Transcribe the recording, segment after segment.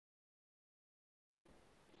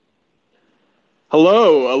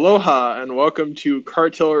Hello, aloha, and welcome to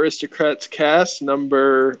Cartel Aristocrats cast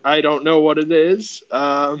number, I don't know what it is.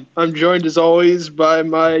 I'm joined as always by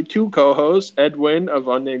my two co-hosts, Edwin of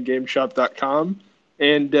UnnamedGameShop.com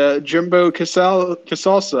and Jimbo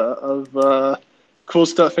Casalsa of Did you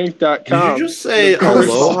CoolStuffInc.com. just And say of course,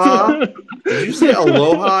 aloha? Did you say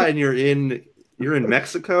aloha and you're in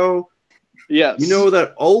Mexico? You yes, know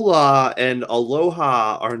that hola and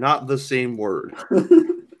aloha are not the same word.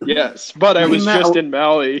 yes, but I He was meant just in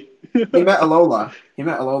Maui. he meant Alola. He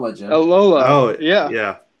meant Alola, Jim. Alola, Oh, yeah.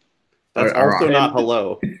 yeah. That's All also right. not And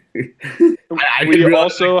hello. I we didn't realize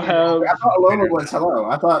also have I thought Alola was hello.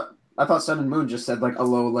 I thought Sun and Moon just said like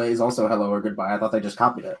Alola is also hello or goodbye. I thought they just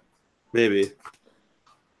copied it. Maybe.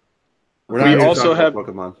 We're We not here also talking have about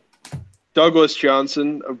Pokemon. Douglas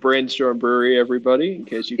Johnson of Brainstorm Brewery, everybody, in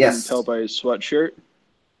case you couldn't Yes. tell by his sweatshirt.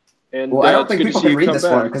 And Well, I don't it's think good to people see can you read come this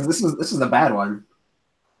one back. because this is the bad one.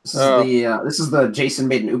 Oh. This is the Jason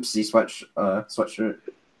made an oopsie sweatshirt.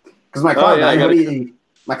 Because my Oh, Cloud yeah, I Nine gotta- hoodie,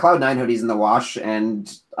 my Cloud Nine hoodie's in the wash, and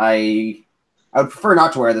I would prefer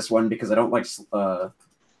not to wear this one because I don't like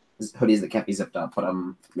hoodies that can't be zipped up, but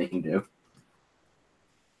I'm making do.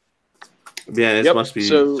 Yeah, this Yep, must be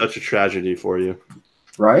so- such a tragedy for you.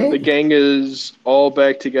 Right? The gang is all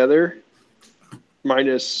back together,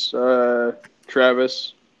 minus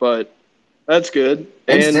Travis, but that's good.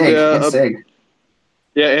 And Sig. And uh, Sig.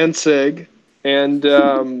 Yeah, and Sig. And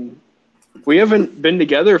we haven't been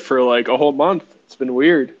together for like a whole month. It's been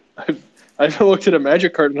weird. I haven't looked at a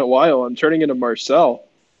Magic card in a while. I'm turning into Marcel.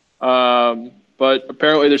 But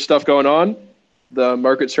apparently there's stuff going on. The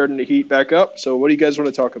market's starting to heat back up. So what do you guys want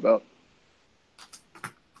to talk about?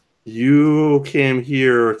 You came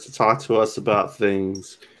here to talk to us about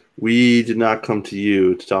things. We did not come to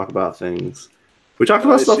you to talk about things. We talked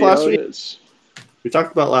about I stuff see last how it week. is. We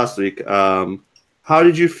talked about last week. How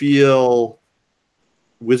did you feel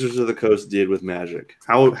Wizards of the Coast did with Magic?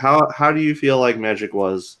 How do you feel like Magic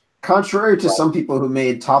was? Contrary to some people who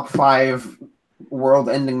made top 5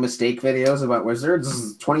 world-ending mistake videos about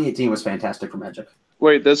Wizards, 2018 was fantastic for Magic.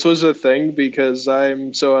 Wait, this was a thing because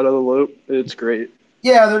I'm so out of the loop. It's great.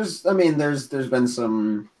 Yeah, there's been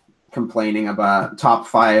some complaining about top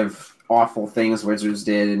 5 awful things Wizards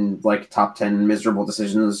did and like top 10 miserable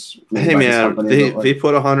decisions. made Hey by this man, company, but, they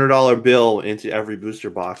put $100 bill into every booster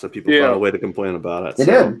box, so people Yeah. found a way to complain about it. they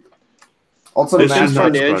so. did. Ultimate This should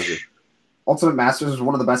not Masters, surprise you. Ultimate Masters was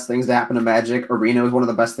one of the best things to happen to Magic. Arena was one of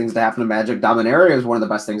the best things to happen to Magic. Dominaria was one of the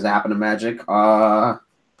best things to happen to Magic.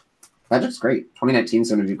 Magic's great. 2019 is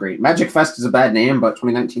going to be great. Magic Fest is a bad name, but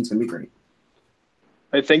 2019 is going to be great.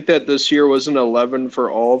 I think that this year was an 11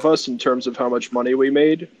 for all of us in terms of how much money we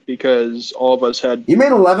made because all of us had. You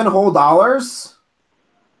made $11 whole dollars?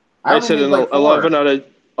 I only said made an like 4. 11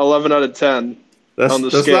 out of 10 on the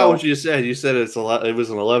That's scale. not what you said. You said it was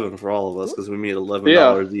an 11 for all of us because we made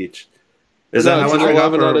 $11 each. Is No, that how it's much an we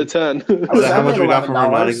got 11 out from? of 10. Is that how much we got from our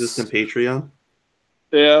 $11. non-existent Patreon?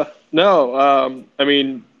 Yeah. No. I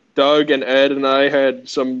mean, Doug and Ed and I had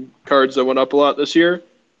some cards that went up a lot this year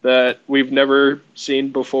that we've never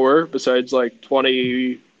seen before, besides like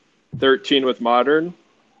 2013 with Modern.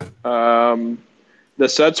 The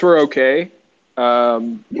sets were okay.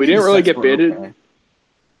 We didn't really get baited. Okay.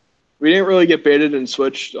 We didn't really get baited and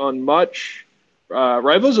switched on much.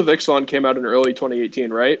 Rivals of Ixalan came out in early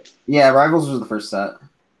 2018, right? Yeah, Rivals was the first set.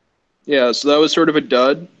 Yeah, so that was sort of a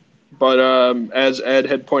dud. But as Ed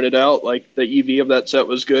had pointed out, like the EV of that set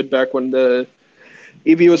was good back when the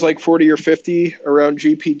EV was like 40 or 50 around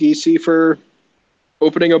GPDC for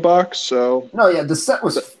opening a box. So No, yeah, the set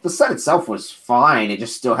itself was fine. It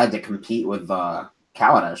just still had to compete with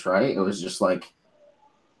Kaladesh, right? It was just like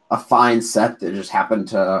a fine set that just happened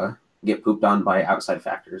to get pooped on by outside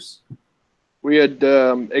factors. we had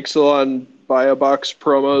Ixalan buy a box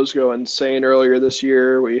promos go insane earlier this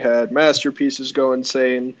year. We had masterpieces go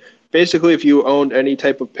insane. Basically, if you owned any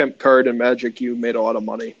type of pimp card in Magic, you made a lot of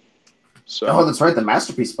money. So Oh, that's right. The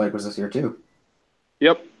Masterpiece spike was this year too.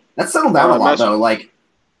 Yep. That settled down a lot Master- though. Like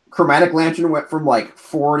Chromatic Lantern went from like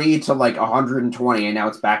 40 to like 120, and now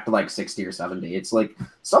it's back to like 60 or 70. It's like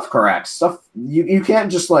stuff corrects. Stuff you can't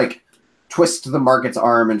just like twist the market's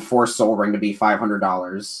arm and force Soul Ring to be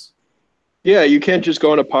 $500. Yeah, you can't just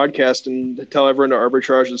go on a podcast and tell everyone to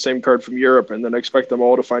arbitrage the same card from Europe and then expect them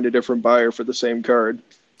all to find a different buyer for the same card.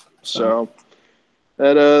 So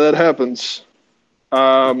that happens.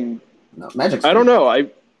 No, Magic's I don't great. know.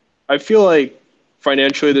 I feel like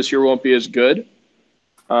financially this year won't be as good.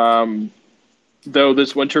 Though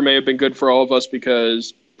this winter may have been good for all of us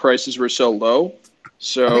because prices were so low.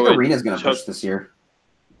 So I think it Arena's going to took- push this year.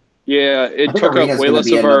 Yeah, I it think took up Arena's way going to less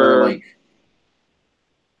be of another our. like.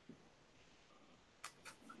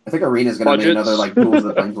 think Arena's going to be another like Duels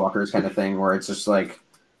of the Planeswalkers kind of thing, where it's just like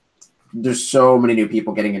there's so many new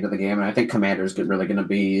people getting into the game, and I think Commander's really going to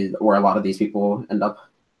be where a lot of these people end up.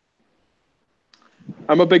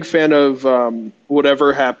 I'm a big fan of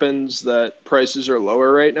whatever happens that prices are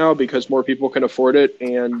lower right now because more people can afford it,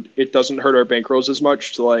 and it doesn't hurt our bankrolls as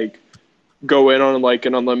much to like go in on like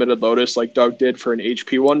an unlimited Lotus like Doug did for an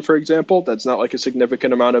HP one, for example. That's not like a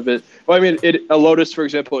significant amount of it. Well, I mean, a Lotus, for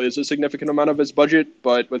example, is a significant amount of his budget,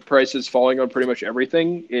 but with prices falling on pretty much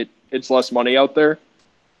everything, it's less money out there.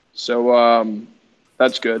 So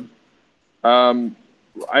that's good.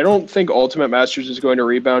 I don't think Ultimate Masters is going to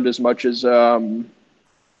rebound as much as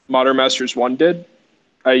Modern Masters 1 did.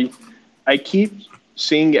 I keep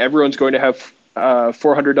seeing everyone's going to have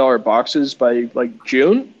 $400 boxes by like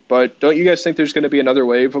June, but don't you guys think there's going to be another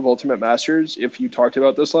wave of Ultimate Masters if you talked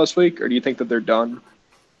about this last week, or do you think that they're done?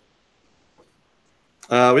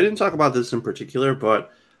 We didn't talk about this in particular,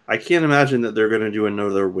 but I can't imagine that they're going to do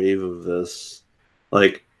another wave of this.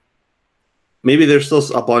 Like, maybe there's still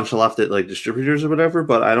a bunch left at like distributors or whatever,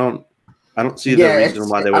 but I don't see the reason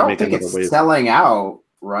why they would make another wave. Selling out,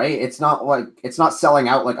 right? It's not selling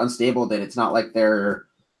out like Unstable did. It's not like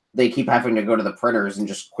they keep having to go to the printers and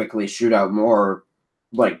just quickly shoot out more.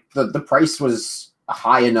 Like the price was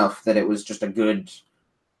high enough that it was just a good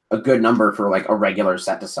number for like a regular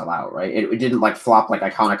set to sell out, right? It didn't like flop like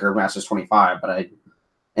Iconic or Masters 25, but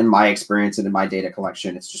in my experience and in my data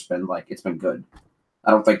collection, it's just been like it's been good.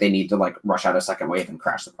 I don't think they need to like rush out a second wave and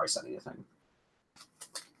crash the price on anything.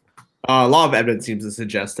 A lot of evidence seems to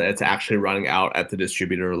suggest that it's actually running out at the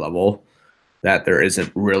distributor level, that there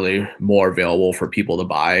isn't really more available for people to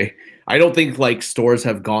buy. I don't think like stores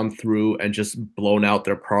have gone through and just blown out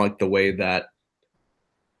their product the way that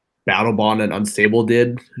Battle Bond and Unstable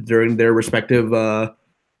did during their respective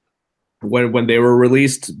when they were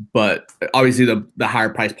released. But obviously the higher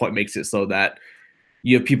price point makes it so that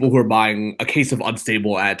you have people who are buying a case of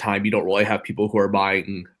Unstable at a time. You don't really have people who are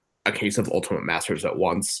buying a case of Ultimate Masters at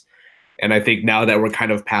once. And I think now that we're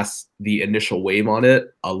kind of past the initial wave on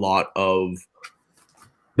it, a lot of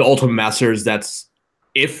the Ultimate Masters, that's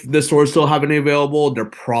if the stores still have any available, they're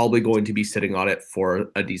probably going to be sitting on it for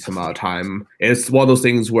a decent amount of time. And it's one of those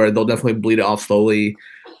things where they'll definitely bleed it off slowly,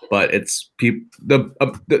 but it's the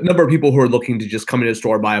number of people who are looking to just come into the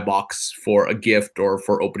store, buy a box for a gift or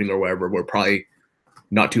for opening or whatever, we're probably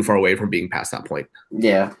not too far away from being past that point.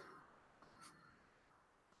 Yeah.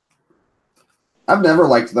 I've never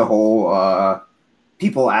liked the whole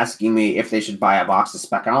people asking me if they should buy a box to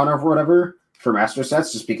spec on or whatever for master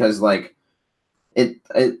sets, just because like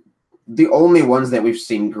the only ones that we've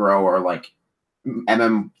seen grow are like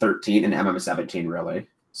MM13 and MM17 really.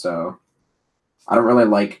 So I don't really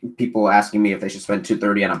like people asking me if they should spend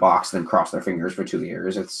 $230 on a box then cross their fingers for 2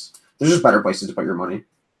 years. There's just better places to put your money.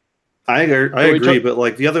 I agree, but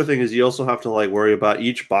like the other thing is you also have to like worry about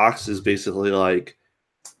each box is basically like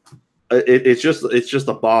it's just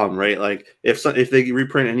a bomb, right? Like if they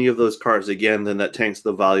reprint any of those cards again, then that tanks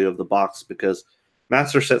the value of the box because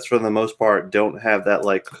master sets for the most part don't have that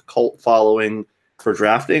like cult following for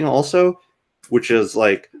drafting also, which is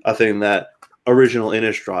like a thing that original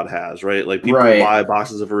Innistrad has, right? Like people buy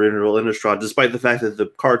boxes of original Innistrad despite the fact that the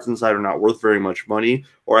cards inside are not worth very much money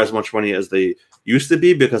or as much money as they used to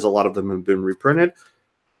be because a lot of them have been reprinted.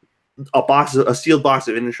 A sealed box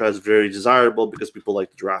of Innistrad is very desirable because people like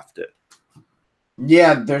to draft it.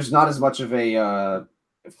 Yeah, there's not as much of a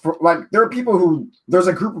there's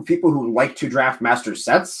a group of people who like to draft master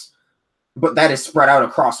sets, but that is spread out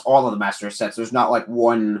across all of the master sets. There's not like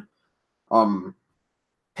one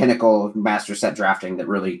pinnacle of master set drafting that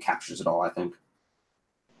really captures it all, I think.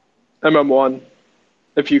 MM1,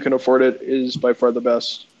 if you can afford it, is by far the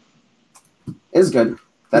best. Is good.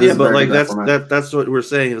 But like that's what we're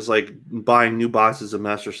saying is like buying new boxes of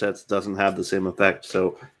master sets doesn't have the same effect,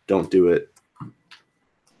 so don't do it.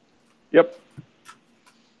 Yep.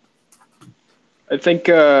 I think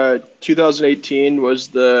 2018 was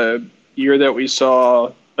the year that we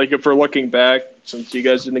saw, like if we're looking back, since you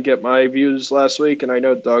guys didn't get my views last week, and I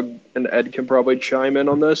know Doug and Ed can probably chime in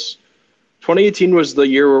on this, 2018 was the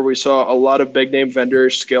year where we saw a lot of big name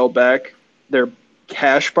vendors scale back their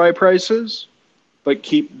cash buy prices, but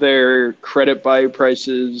keep their credit buy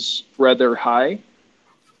prices rather high.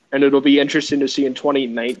 And it'll be interesting to see in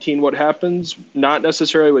 2019 what happens, not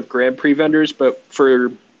necessarily with Grand Prix vendors, but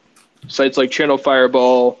for sites like Channel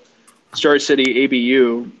Fireball, Star City,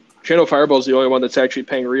 ABU. Channel Fireball is the only one that's actually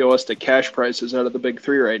paying realistic cash prices out of the big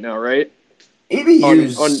three right now, right?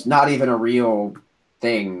 ABU's not even a real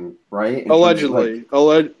thing, right? Allegedly.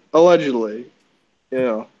 Allegedly.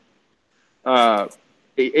 Yeah.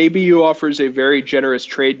 ABU offers a very generous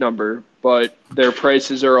trade number, but their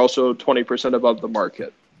prices are also 20% above the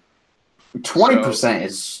market. 20%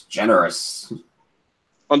 is generous.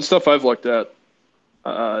 On stuff I've looked at,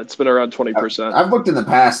 it's been around 20%. I've looked in the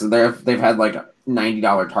past, and they've had like $90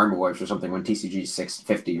 Tarma wipes or something when TCG is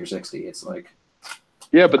 $650 or $60. It's like,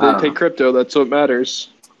 yeah, but they take crypto. That's what matters.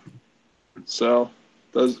 So,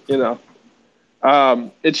 it's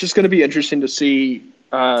just going to be interesting to see,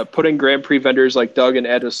 putting Grand Prix vendors like Doug and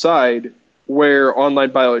Ed aside, where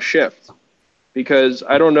online buyers shift. Because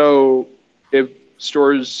I don't know if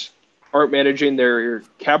stores aren't managing their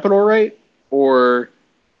capital right, or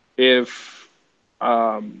if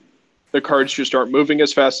the cards just aren't moving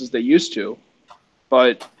as fast as they used to.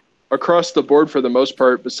 But across the board, for the most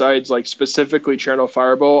part, besides like specifically Channel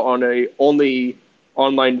Fireball on a only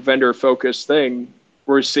online vendor focused thing,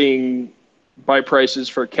 we're seeing buy prices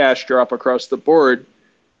for cash drop across the board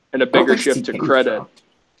and a bigger shift to credit. Dropped.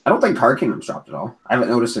 I don't think Card Kingdom's dropped at all. I haven't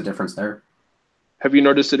noticed a difference there. Have you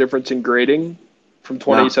noticed a difference in grading from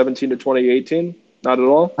 2017 to 2018? Not at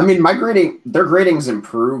all? I mean, their grading's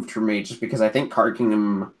improved for me just because I think Card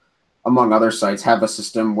Kingdom, among other sites, have a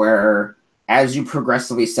system where as you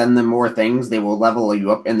progressively send them more things, they will level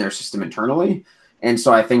you up in their system internally. And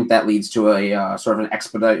so I think that leads to a sort of an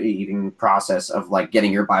expediting process of like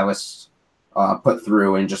getting your buy list put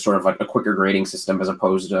through and just sort of like a quicker grading system as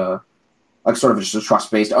opposed to like sort of just a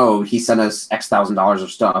trust-based, oh, he sent us X $1,000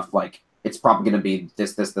 of stuff. Like it's probably going to be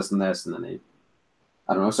this, and this. And then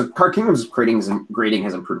I don't know. So Card Kingdom's grading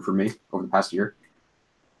has improved for me over the past year.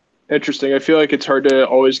 Interesting. I feel like it's hard to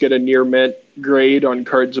always get a near mint grade on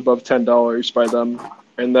cards above $10 by them.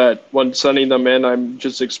 And that when sending them in, I'm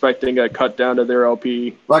just expecting a cut down to their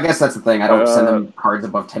LP. Well, I guess that's the thing. I don't send them cards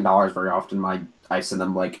above $10 very often. I send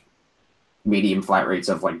them like medium flat rates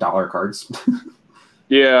of like dollar cards.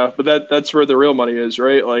 Yeah, but that's where the real money is,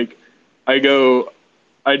 right? Like I do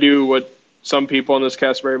what some people in this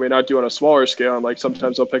cast may not do on a smaller scale. And like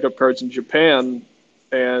sometimes I'll pick up cards in Japan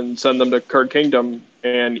and send them to Card Kingdom,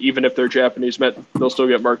 and even if they're Japanese mint, they'll still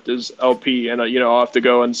get marked as LP. And I'll have to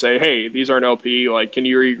go and say, hey, these aren't LP. Like, can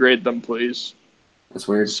you regrade them, please? That's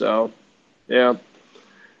weird. So, yeah.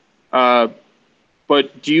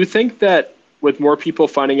 But do you think that with more people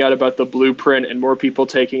finding out about the blueprint and more people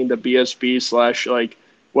taking the BSB / like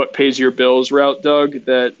what pays your bills route, Doug,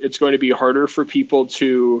 that it's going to be harder for people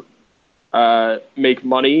to make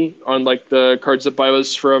money on like the cards that buy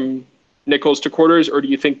us from nickels to quarters? Or do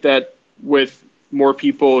you think that with more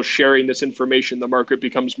people sharing this information, the market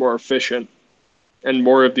becomes more efficient and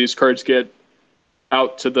more of these cards get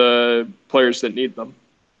out to the players that need them?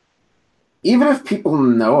 Even if people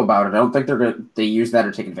know about it, I don't think they use that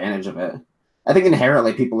or take advantage of it. I think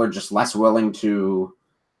inherently people are just less willing to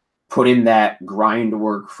put in that grind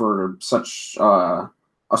work for such a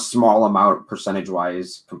small amount percentage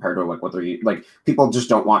wise compared to like what they're like. People just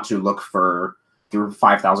don't want to look through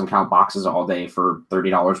 5,000 count boxes all day for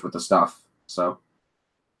 $30 worth of stuff. So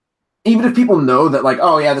even if people know that like,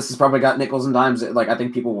 oh yeah, this has probably got nickels and dimes, like I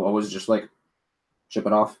think people will always just like chip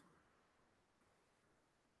it off.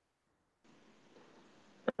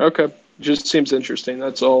 Okay. Just seems interesting.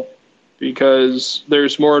 That's all. Because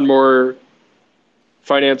there's more and more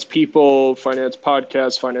finance people, finance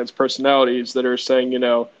podcasts, finance personalities that are saying,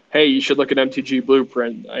 hey, you should look at MTG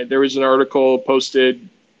Blueprint. There was an article posted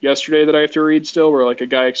yesterday that I have to read still, where like a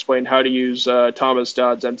guy explained how to use Thomas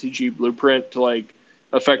Dodd's MTG Blueprint to like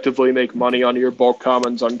effectively make money on your bulk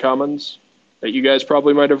commons, uncommons that you guys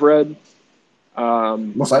probably might have read.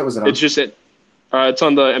 What site was it on? It's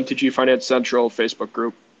on the MTG Finance Central Facebook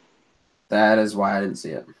group. That is why I didn't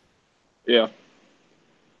see it. Yeah.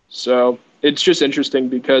 So it's just interesting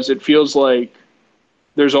because it feels like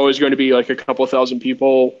there's always going to be like a couple thousand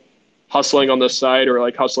people hustling on the side or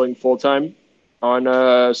like hustling full time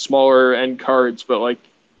on smaller end cards. But like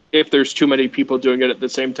if there's too many people doing it at the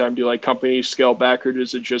same time, do like companies scale back, or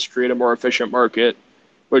does it just create a more efficient market,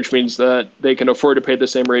 which means that they can afford to pay the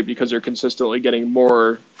same rate because they're consistently getting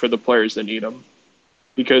more for the players that need them?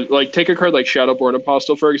 Because like take a card like Shadowborn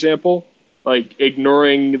Apostle, for example. Like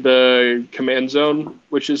ignoring the command zone,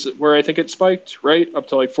 which is where I think it spiked, right up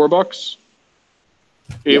to like $4.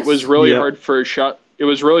 It was really hard for It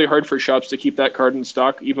was really hard for shops to keep that card in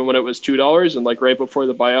stock, even when it was $2. And like right before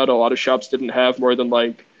the buyout, a lot of shops didn't have more than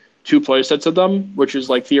like 2 play sets of them, which is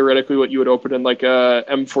like theoretically what you would open in like a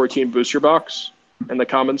M14 booster box in the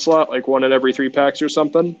common slot, like 1 in every 3 packs or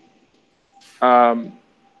something.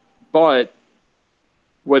 But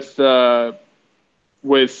with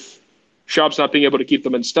shops not being able to keep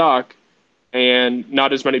them in stock and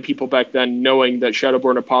not as many people back then knowing that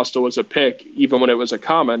Shadowborn Apostle was a pick, even when it was a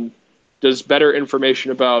common, does better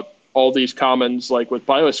information about all these commons, like with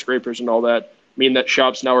buy list scrapers and all that, mean that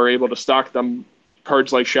shops now are able to stock them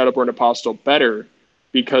cards like Shadowborn Apostle better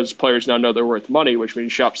because players now know they're worth money, which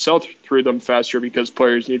means shops sell through them faster because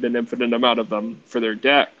players need an infinite amount of them for their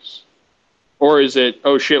decks? Or is it,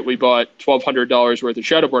 oh shit, we bought $1,200 worth of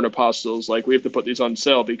Shadowborn Apostles, like we have to put these on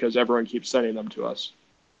sale because everyone keeps sending them to us?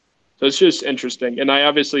 So it's just interesting. And I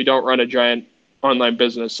obviously don't run a giant online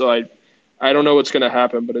business, so I don't know what's going to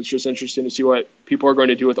happen, but it's just interesting to see what people are going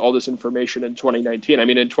to do with all this information in 2019. I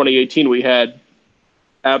mean, in 2018, we had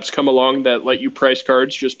apps come along that let you price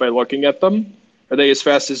cards just by looking at them. Are they as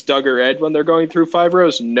fast as Doug or Ed when they're going through 5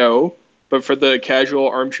 rows? No. But for the casual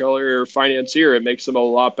armchair or financier, it makes them a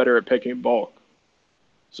lot better at picking bulk.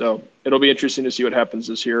 So it'll be interesting to see what happens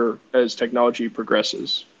this year as technology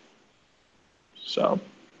progresses. So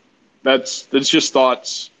that's just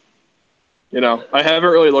thoughts. You know, I haven't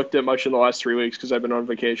really looked at much in the last 3 weeks because I've been on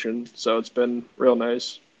vacation. So it's been real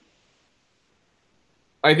nice.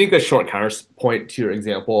 I think a short counterpoint to your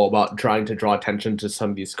example about trying to draw attention to some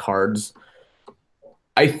of these cards,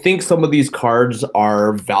 I think some of these cards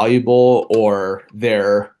are valuable, or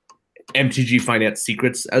they're MTG finance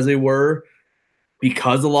secrets, as they were,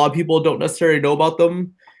 because a lot of people don't necessarily know about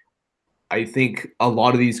them. I think a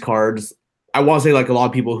lot of these cards, I want to say like a lot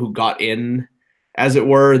of people who got in, as it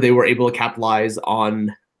were, they were able to capitalize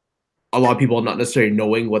on a lot of people not necessarily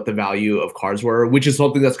knowing what the value of cards were, which is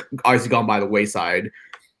something that's obviously gone by the wayside,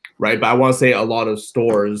 right? But I want to say a lot of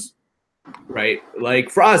stores, right? Like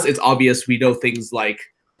for us, it's obvious we know things like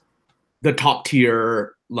the top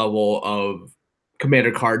tier level of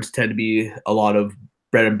commander cards tend to be a lot of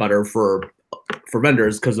bread and butter for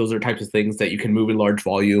vendors, because those are types of things that you can move in large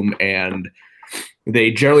volume and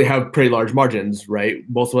they generally have pretty large margins, right?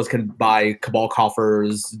 Most of us can buy Cabal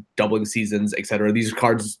coffers, doubling seasons, etc. These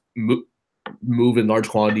cards move in large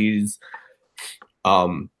quantities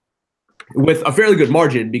with a fairly good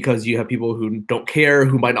margin, because you have people who don't care,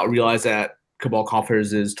 who might not realize that Cabal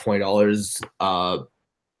coffers is $20.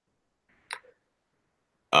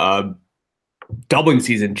 Doubling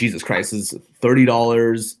season, Jesus Christ, is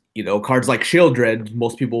 $30. You know, cards like Sheoldred,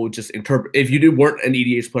 most people would just interpret. If you weren't an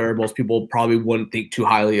EDH player, most people probably wouldn't think too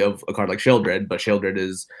highly of a card like Sheoldred, but Sheoldred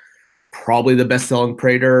is probably the best-selling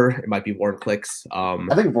Praetor. It might be Vorinclex.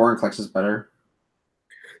 I think Vorinclex is better.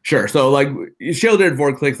 Sure. So, like, Sheoldred and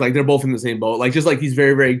Vorinclex, like, they're both in the same boat. Like, just like these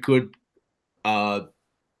very, very good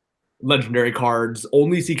legendary cards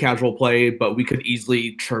only see casual play, but we could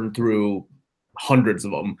easily churn through hundreds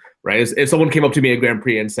of them, right? If someone came up to me at Grand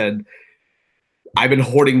Prix and said, I've been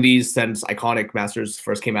hoarding these since Iconic Masters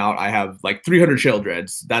first came out, I have like 300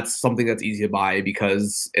 Sheoldreds. That's something that's easy to buy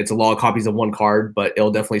because it's a lot of copies of one card, but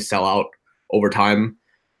it'll definitely sell out over time.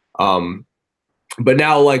 But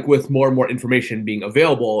now, like, with more and more information being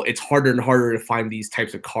available, it's harder and harder to find these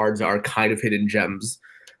types of cards that are kind of hidden gems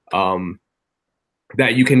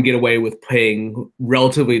that you can get away with paying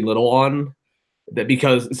relatively little on, that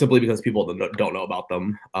simply because people don't know about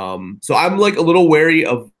them. So I'm like a little wary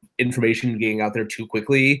of information getting out there too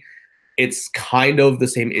quickly. It's kind of the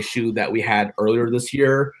same issue that we had earlier this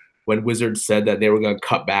year when Wizards said that they were going to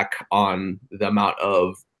cut back on the amount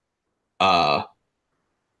of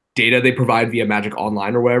data they provide via Magic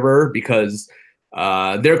Online or whatever, because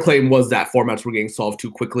their claim was that formats were getting solved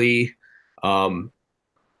too quickly.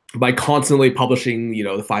 By constantly publishing, you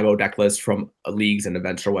know, the 5.0 deck list from leagues and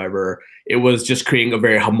events or whatever, it was just creating a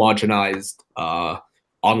very homogenized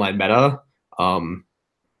online meta.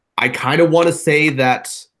 I kind of want to say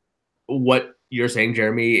that what you're saying,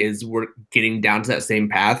 Jeremy, is we're getting down to that same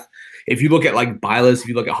path. If you look at like buy lists, if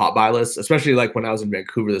you look at hot buy lists, especially like when I was in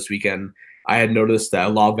Vancouver this weekend, I had noticed that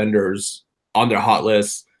a lot of vendors on their hot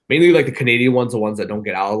lists, mainly like the Canadian ones, the ones that don't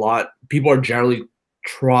get out a lot, people are generally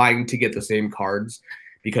trying to get the same cards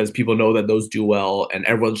because people know that those do well, and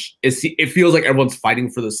it feels like everyone's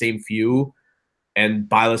fighting for the same few, and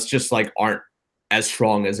buy lists just like aren't as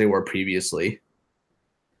strong as they were previously.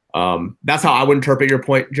 That's how I would interpret your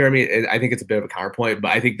point, Jeremy. I think it's a bit of a counterpoint,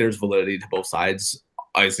 but I think there's validity to both sides.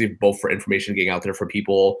 Obviously, both for information getting out there for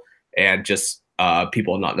people and just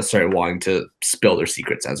people not necessarily wanting to spill their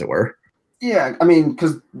secrets, as it were. Yeah, I mean,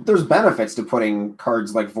 because there's benefits to putting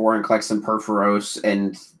cards like Vorinclex and Perforos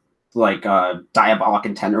and like Diabolic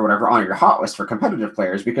Intent or whatever on your hot list for competitive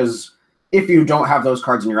players, because if you don't have those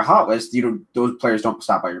cards in your hot list, those players don't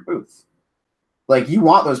stop by your booth. Like, you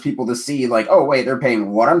want those people to see, like, oh, wait, they're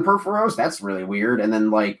paying what on Perforos? That's really weird. And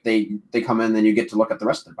then, like, they come in, then you get to look at the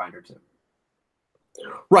rest of the binder, too.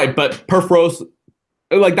 Right, but Perforos,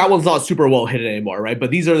 like, that one's not super well hidden anymore, right?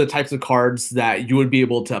 But these are the types of cards that you would be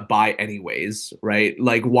able to buy anyways, right?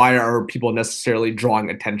 Like, why are people necessarily drawing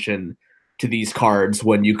attention to these cards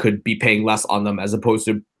when you could be paying less on them as opposed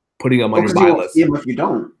to putting them on your Because buy you won't list. see them if you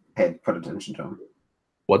don't put attention to them.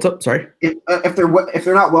 What's up? Sorry. If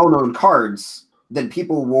they're not well-known cards, then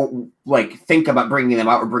people won't like think about bringing them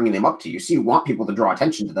out or bringing them up to you. So you want people to draw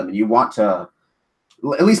attention to them, and you want to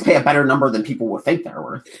at least pay a better number than people will think they're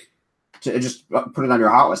worth to just put it on your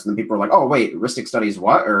hot list. And then people are like, "Oh, wait, Heuristic Studies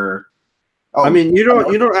what?" Or I mean, you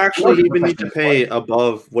don't actually even need to pay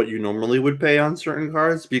above what you normally would pay on certain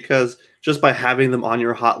cards, because just by having them on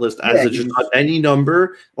your hot list as just any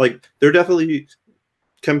number, like they're definitely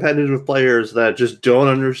competitive players that just don't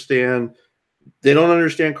understand. They don't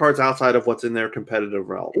understand cards outside of what's in their competitive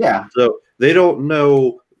realm. Yeah. So they don't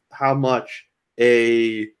know how much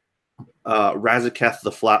a Razaketh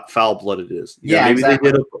the Foul-Blooded is. Yeah, maybe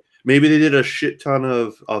exactly. maybe they did a shit ton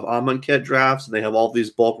of Amonkhet drafts, and they have all these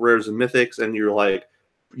bulk rares and mythics, and you're like,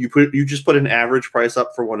 you just put an average price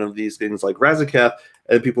up for one of these things like Razaketh,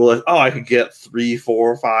 and people are like, oh, I could get 3,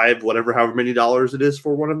 4, 5, whatever, however many dollars it is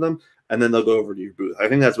for one of them, and then they'll go over to your booth. I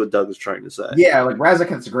think that's what Doug is trying to say. Yeah, like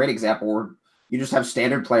Razaketh's a great example where you just have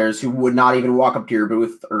standard players who would not even walk up to your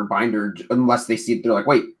booth or binder unless they see they're like,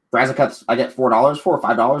 wait, Razaketh's I get $4 for,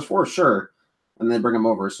 $5 for, sure, and then bring them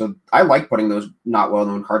over. So I like putting those not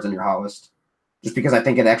well-known cards on your hot list, just because I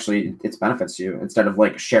think it benefits you instead of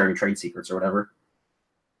like sharing trade secrets or whatever.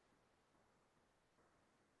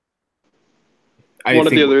 One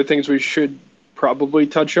of the other things we should probably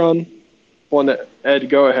touch on. One that Ed,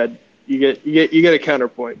 go ahead. You get a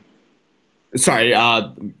counterpoint. Sorry,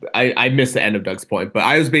 I missed the end of Doug's point, but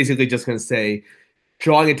I was basically just going to say,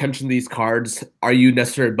 drawing attention to these cards, are you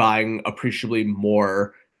necessarily buying appreciably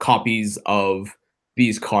more copies of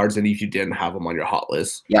these cards than if you didn't have them on your hot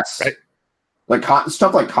list? Yes. Right? Like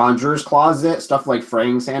stuff like Conjurer's Closet, stuff like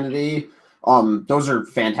Fraying Sanity. Those are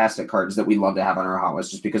fantastic cards that we love to have on our hot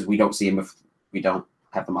list just because we don't see them if we don't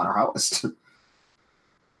have them on our hot list.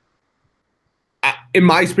 In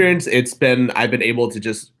my experience, I've been able to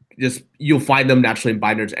just you'll find them naturally in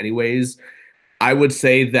binders anyways. I would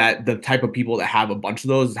say that the type of people that have a bunch of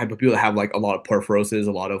those, the type of people that have like a lot of Porphyroses,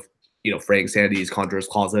 a lot of Fraying Sanities, Conjurer's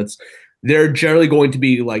Closets, they're generally going to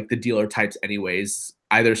be like the dealer types anyways.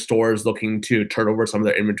 Either stores looking to turn over some of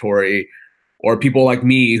their inventory, or people like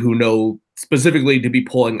me who know specifically to be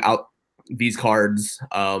pulling out these cards.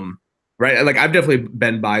 Right? Like I've definitely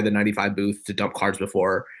been by the 95 booth to dump cards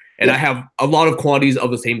before. And I have a lot of quantities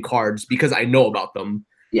of the same cards because I know about them.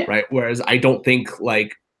 Yeah. Right. Whereas I don't think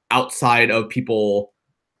like outside of people,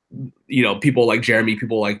 people like Jeremy,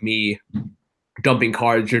 people like me dumping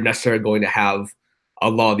cards, you're necessarily going to have a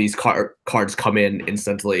lot of these cards come in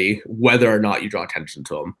instantly, whether or not you draw attention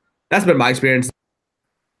to them. That's been my experience.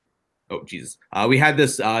 Oh, Jesus. We've had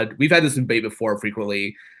this debate before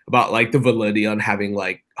frequently about like the validity on having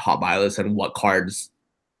like hot buy lists and what cards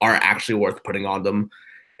are actually worth putting on them.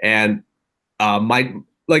 And my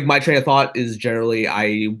train of thought is generally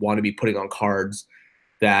I want to be putting on cards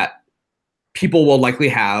that people will likely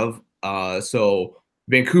have. So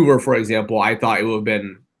Vancouver, for example, I thought it would have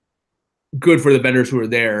been good for the vendors who are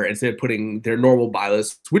there, instead of putting their normal buy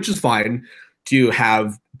lists, which is fine, to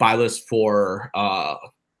have buy lists for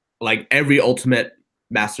like every Ultimate,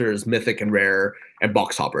 Masters, Mythic, and Rare, and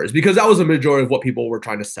box toppers, because that was the majority of what people were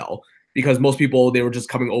trying to sell. Because most people, they were just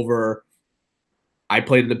coming over, I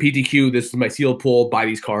played in the PTQ, this is my seal pool, buy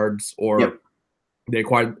these cards, or they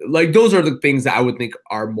acquired, like those are the things that I would think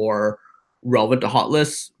are more relevant to hot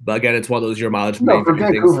lists. But again, it's one of those your mileage. No, for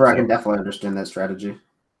Vancouver, I can definitely understand that strategy.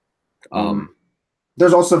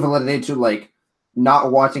 There's also validity to like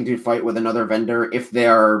not wanting to fight with another vendor if they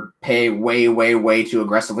are pay way too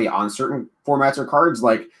aggressively on certain formats or cards.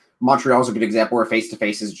 Like Montreal's a good example where Face to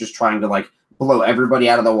Face is just trying to like blow everybody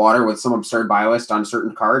out of the water with some absurd buy list on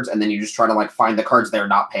certain cards, and then you just try to like find the cards they're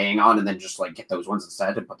not paying on and then just like get those ones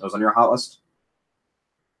instead and put those on your hot list.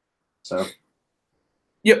 So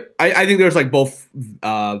yep, I think there's like both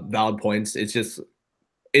valid points. It's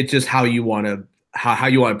just how you want to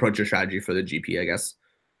approach your strategy for the GP, I guess.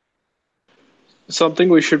 Something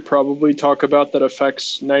we should probably talk about that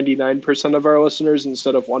affects 99% of our listeners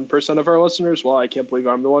instead of 1% of our listeners, well, I can't believe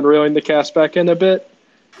I'm the one reeling the cast back in a bit,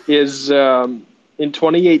 is in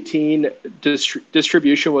 2018,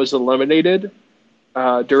 distribution was eliminated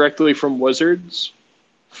directly from Wizards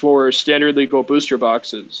for standard legal booster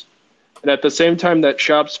boxes. And at the same time that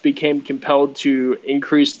shops became compelled to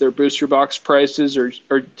increase their booster box prices or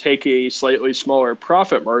take a slightly smaller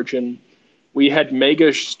profit margin, we had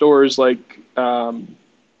mega stores like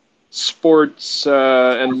Sports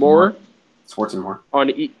and More on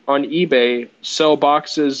eBay sell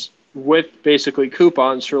boxes with basically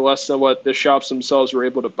coupons for less than what the shops themselves were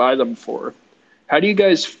able to buy them for. How do you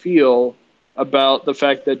guys feel about the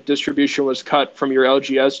fact that distribution was cut from your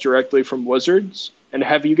LGS directly from Wizards? And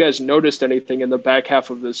have you guys noticed anything in the back half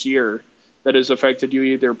of this year that has affected you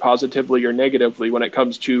either positively or negatively when it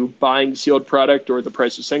comes to buying sealed product or the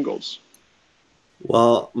price of singles?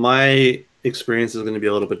 Well, my experience is going to be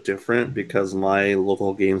a little bit different because my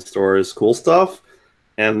local game store is Cool Stuff,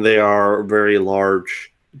 and they are a very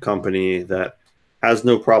large company that has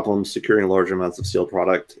no problem securing large amounts of sealed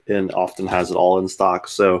product and often has it all in stock.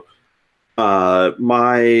 So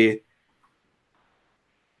my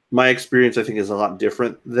experience, I think, is a lot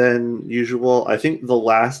different than usual. I think the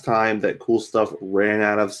last time that Cool Stuff ran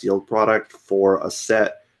out of sealed product for a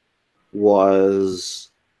set was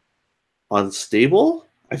Unstable.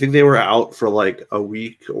 I think they were out for like a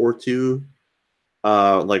week or two,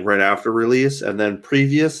 like right after release, and then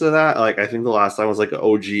previous to that, like I think the last time was like an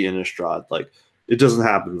OG Innistrad. Like it doesn't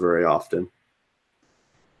happen very often.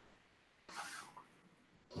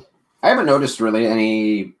 I haven't noticed really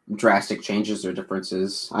any drastic changes or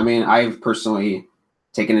differences. I mean, I've personally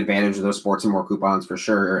taken advantage of those sports and more coupons for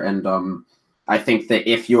sure, and I think that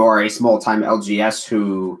if you are a small-time LGS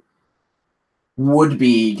who would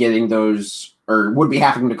be getting those or would be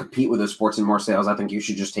having to compete with those sports and more sales, I think you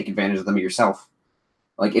should just take advantage of them yourself.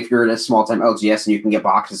 Like if you're at a small-time LGS and you can get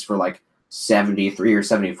boxes for like 73 or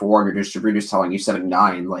 74 and your distributor's telling you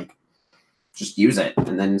 79, like just use it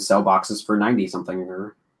and then sell boxes for 90 something,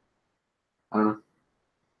 or I don't know.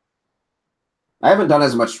 I haven't done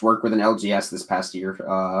as much work with an LGS this past year,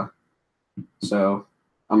 so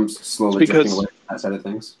I'm slowly drifting away from that side of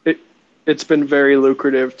things. It's been very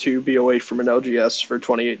lucrative to be away from an LGS for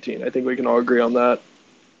 2018. I think we can all agree on that.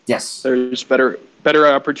 Yes. There's better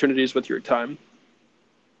opportunities with your time.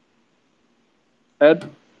 Ed?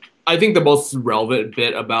 I think the most relevant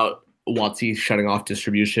bit about WotC shutting off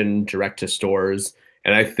distribution direct to stores,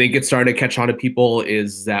 and I think it's starting to catch on to people,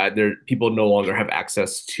 is that people no longer have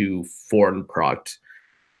access to foreign product.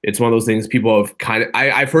 It's one of those things people have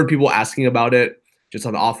I've heard people asking about it just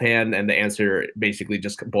on the offhand, and the answer basically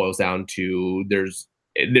just boils down to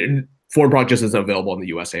foreign product just isn't available in the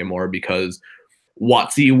US anymore because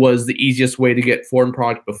WotC was the easiest way to get foreign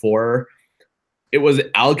product before. It was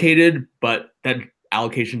allocated, but that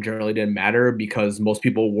allocation generally didn't matter because most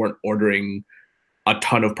people weren't ordering a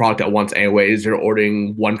ton of product at once anyways. They're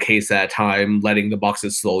ordering one case at a time, letting the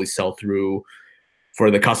boxes slowly sell through for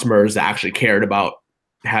the customers that actually cared about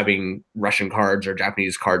having Russian cards or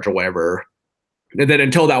Japanese cards or whatever. And then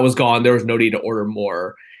until that was gone, there was no need to order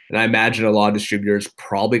more. And I imagine a lot of distributors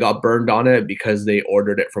probably got burned on it because they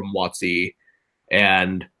ordered it from WotC.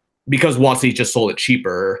 And because WotC just sold it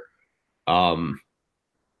cheaper,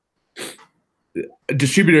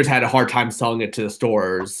 distributors had a hard time selling it to the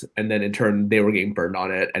stores. And then in turn, they were getting burned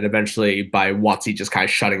on it. And eventually by WotC just kind of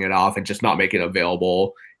shutting it off and just not making it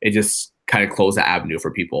available, it just kind of closed the avenue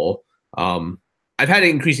for people. I've had an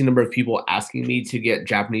increasing number of people asking me to get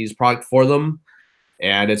Japanese product for them.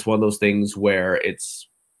 And it's one of those things where it's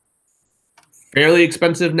fairly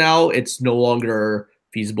expensive now. It's no longer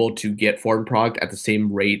feasible to get foreign product at the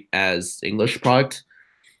same rate as English product,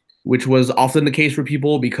 which was often the case for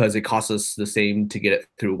people because it costs us the same to get it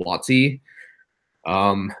through WotC.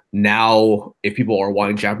 Now, if people are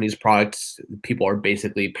wanting Japanese products, people are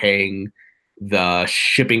basically paying the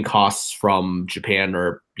shipping costs from Japan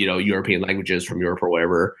or European languages from Europe or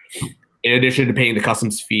whatever, in addition to paying the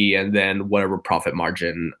customs fee and then whatever profit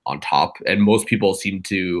margin on top. And most people seem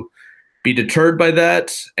to be deterred by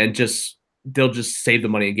that and they'll just save the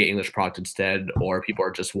money and get English product instead, or people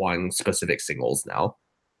are just wanting specific singles now.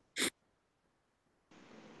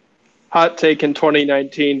 Hot take in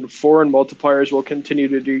 2019, foreign multipliers will continue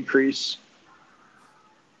to decrease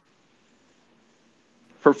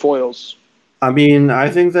for foils. I mean, I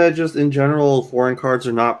think that just in general, foreign cards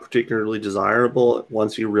are not particularly desirable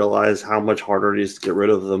once you realize how much harder it is to get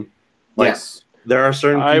rid of them. Yes. There are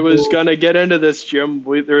certain people... I was gonna get into this, Jim.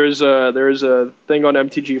 There's a thing on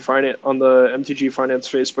MTG Finance, on the MTG Finance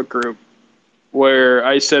Facebook group, where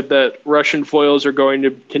I said that Russian foils are going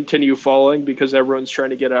to continue falling because everyone's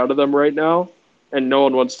trying to get out of them right now, and no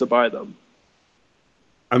one wants to buy them.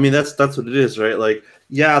 I mean, that's what it is, right? Like,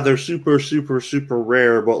 yeah, they're super, super, super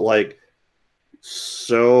rare, but like,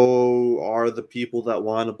 so are the people that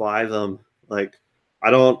want to buy them. Like, I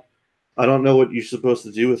don't know what you're supposed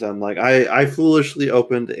to do with them. Like, I foolishly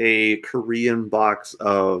opened a Korean box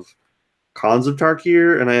of Khans of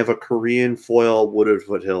Tarkir, and I have a Korean foil Wooded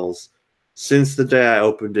Foothills. Since the day I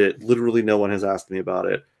opened it, literally no one has asked me about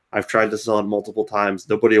it. I've tried to sell it multiple times.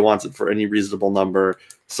 Nobody wants it for any reasonable number.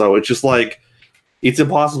 So it's just like, it's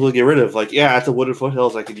impossible to get rid of. Like, yeah, it's a Wooded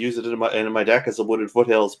Foothills. I could use it in my deck as a Wooded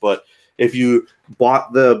Foothills, but if you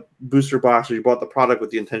bought the booster box or you bought the product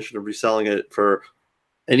with the intention of reselling it for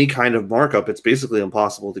any kind of markup, it's basically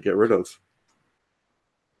impossible to get rid of.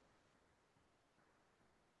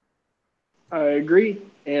 I agree.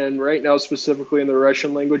 And right now, specifically in the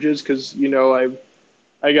Russian languages, because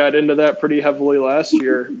I got into that pretty heavily last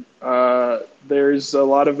year. There's a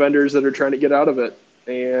lot of vendors that are trying to get out of it,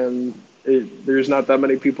 and there's not that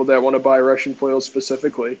many people that want to buy Russian foils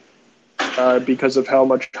specifically because of how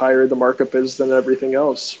much higher the markup is than everything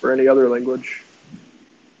else for any other language.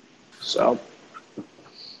 So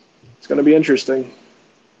it's going to be interesting.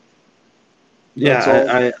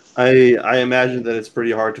 Yeah, I imagine that it's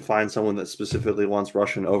pretty hard to find someone that specifically wants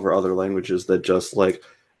Russian over other languages that just like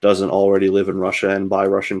doesn't already live in Russia and buy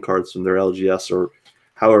Russian cards from their LGS or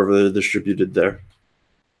however they're distributed there.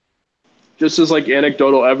 Just as like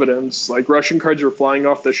anecdotal evidence, like Russian cards were flying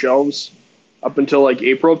off the shelves up until like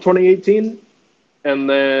April of 2018, and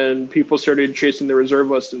then people started chasing the reserve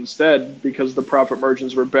list instead because the profit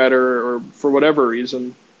margins were better or for whatever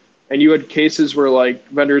reason. And you had cases where like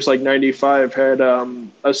vendors like 95 had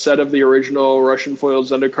a set of the original Russian foil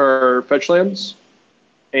Zendikar fetch lands,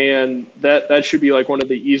 and that should be like one of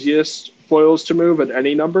the easiest foils to move at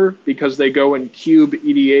any number because they go in cube,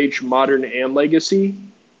 EDH, modern, and legacy,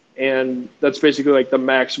 and that's basically like the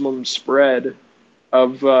maximum spread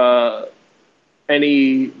of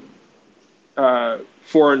any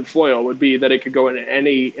foreign foil would be that it could go in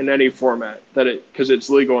any format because it's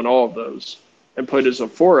legal in all of those and played as a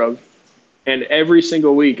 4 of. And every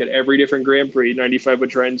single week at every different Grand Prix, 95 would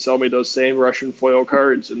try and sell me those same Russian foil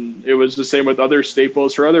cards, and it was the same with other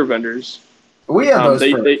staples for other vendors. We had those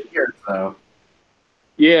for years, though.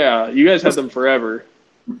 Yeah, you guys had them forever.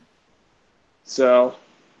 So,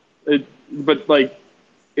 but like,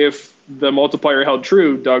 if the multiplier held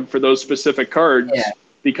true, Doug, for those specific cards,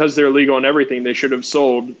 because they're legal and everything, they should have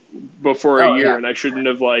sold before a year, and I shouldn't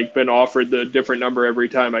have like been offered the different number every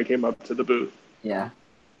time I came up to the booth. Yeah.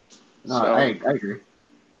 No, so, I agree.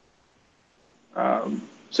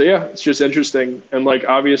 So yeah, it's just interesting, and like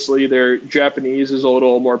obviously their Japanese is a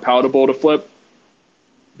little more palatable to flip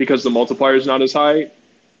because the multiplier is not as high.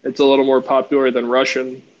 It's a little more popular than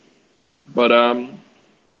Russian, but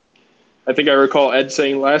I think I recall Ed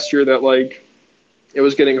saying last year that like it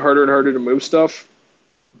was getting harder and harder to move stuff,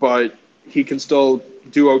 but he can still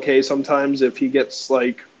do okay sometimes if he gets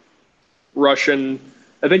like Russian.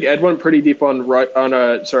 I think Ed went pretty deep on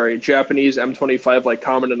Japanese M25 like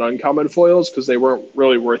common and uncommon foils because they weren't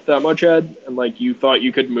really worth that much, Ed, and like you thought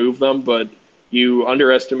you could move them, but you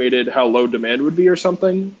underestimated how low demand would be or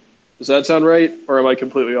something. Does that sound right, or am I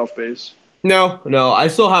completely off base? No, I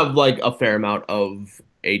still have like a fair amount of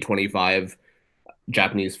A25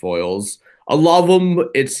 Japanese foils. A lot of them,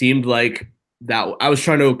 it seemed like that I was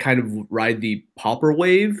trying to kind of ride the pauper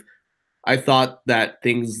wave. I thought that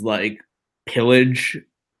things like Pillage,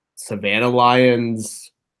 Savannah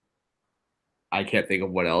Lions, I can't think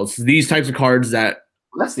of what else. These types of cards that...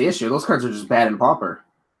 That's the issue. Those cards are just bad in pauper.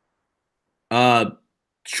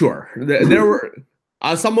 Sure. There were...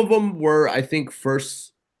 some of them were, I think,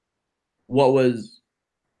 first... What was...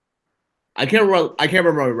 I can't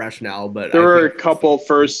remember my rationale, but... There were a couple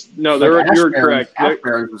first... No, you were correct. Ash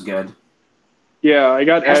Barons was good. Yeah, I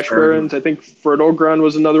got Ash Barons. I think Fertile Ground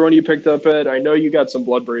was another one you picked up, Ed. I know you got some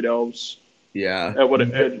Bloodbraid Elves. Yeah. At what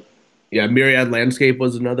it did. Yeah, Myriad Landscape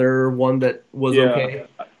was another one that was okay.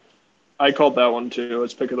 I called that one too.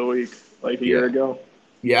 It's pick of the week like a year ago.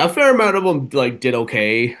 Yeah, a fair amount of them like did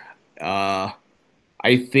okay. I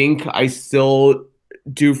think I still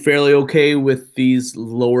do fairly okay with these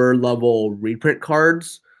lower level reprint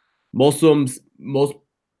cards. Most of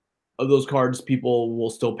those cards people will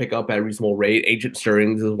still pick up at a reasonable rate. Ancient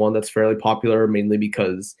Stirrings is one that's fairly popular, mainly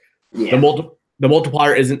because the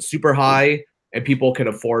multiplier isn't super high, and people can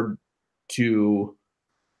afford to,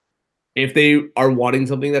 if they are wanting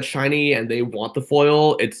something that's shiny and they want the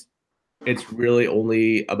foil, it's really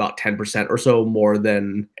only about 10% or so more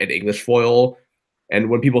than an English foil. And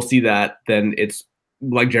when people see that, then it's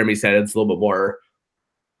like Jeremy said, it's a little bit more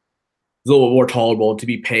tolerable to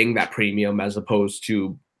be paying that premium as opposed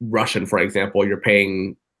to Russian, for example. You're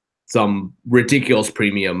paying some ridiculous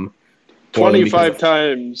premium, 25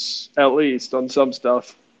 times at least on some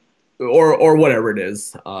stuff, or whatever it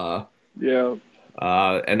is. Yeah.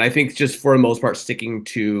 And I think just for the most part, sticking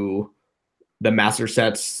to the master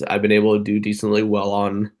sets, I've been able to do decently well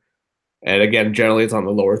on. And again, generally it's on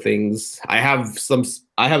the lower things. I have some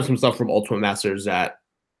stuff from Ultimate Masters that,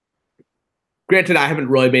 granted, I haven't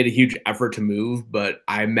really made a huge effort to move, but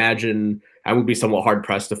I imagine I would be somewhat hard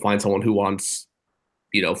pressed to find someone who wants,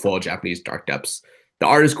 full Japanese Dark Depths. The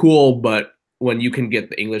art is cool, but when you can get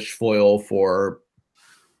the English foil for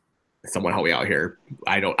someone help me out here.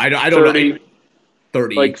 I don't 30, know.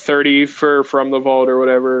 30. Like 30 for From the Vault or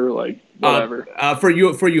whatever, like whatever. For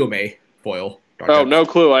UMA foil. Oh, no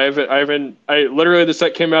clue. I literally the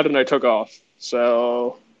set came out and I took off.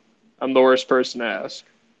 So I'm the worst person to ask.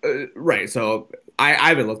 Right. So I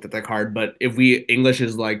haven't looked at that card, but if English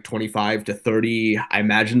is like 25 to 30, I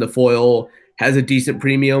imagine the foil has a decent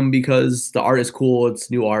premium because the art is cool,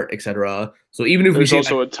 it's new art, etc. So even if there's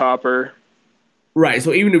also a topper. Right.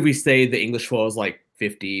 So even if we say the English foil is like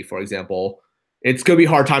 50, for example, it's gonna be a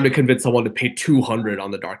hard time to convince someone to pay 200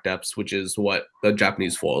 on the Dark Depths, which is what the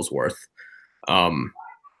Japanese foil is worth.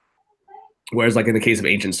 Whereas, like in the case of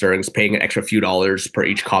Ancient Stirrings, paying an extra few dollars per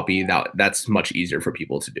each copy, that's much easier for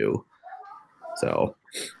people to do. So,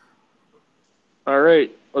 all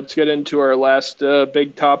right, let's get into our last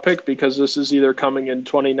big topic because this is either coming in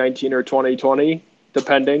 2019 or 2020,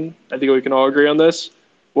 depending. I think we can all agree on this.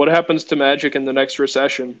 What happens to Magic in the next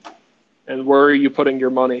recession, and where are you putting your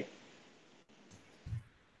money?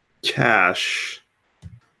 Cash.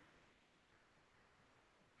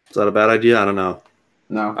 Is that a bad idea? I don't know.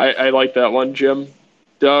 No, I like that one, Jim.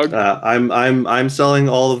 Doug, I'm selling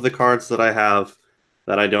all of the cards that I have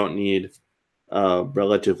that I don't need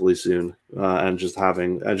relatively soon, and just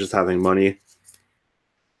having money.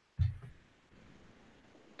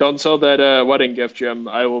 don't sell that wedding gift, Jim.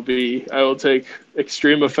 I will take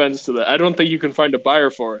extreme offense to that. I don't think you can find a buyer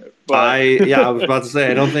for it. But... I was about to say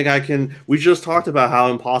I don't think I can. We just talked about how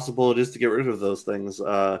impossible it is to get rid of those things.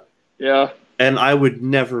 Yeah. And I would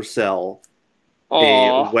never sell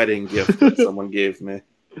a wedding gift that someone gave me.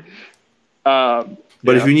 But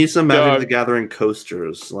if you need some Magic the Gathering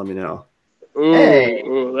coasters, let me know.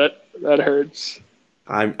 Ooh, that hurts.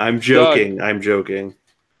 I'm joking. Doug, I'm joking.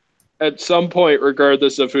 At some point,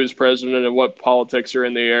 regardless of who's president and what politics are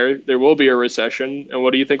in the air, there will be a recession. And what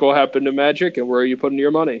do you think will happen to Magic, and where are you putting your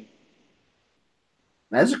money?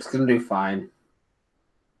 Magic's gonna do fine.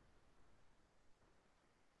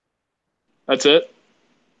 That's it?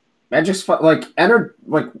 Magic's isn't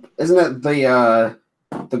it the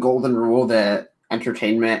golden rule that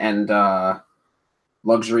entertainment and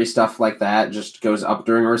luxury stuff like that just goes up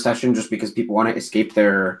during a recession just because people want to escape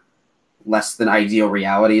their less than ideal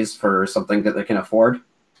realities for something that they can afford?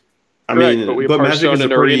 I mean, but Magic is a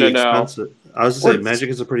pretty expensive. I was going to say Magic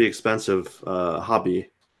is a pretty expensive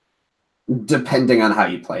hobby. Depending on how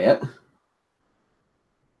you play it.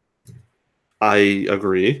 I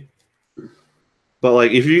agree. But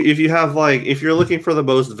like if you're looking for the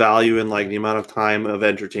most value in like the amount of time of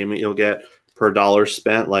entertainment you'll get per dollar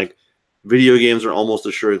spent, like video games are almost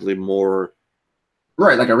assuredly more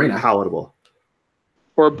like Arena palatable.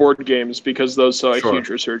 Or board games, because those saw a huge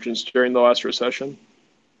resurgence during the last recession.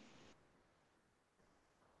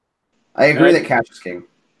 I agree that cash is king.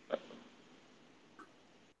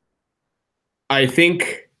 I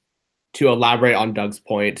think to elaborate on Doug's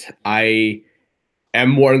point, I am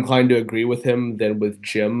more inclined to agree with him than with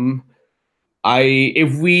Jim.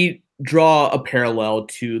 If we draw a parallel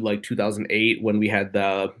to like 2008 when we had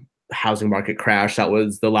the housing market crash, that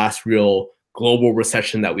was the last real global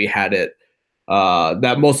recession that we had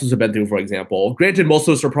that most of us have been through, for example. Granted, most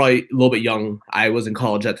of us are probably a little bit young. I was in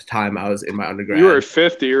college at the time. I was in my undergrad. You were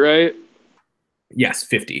 50, right? Yes,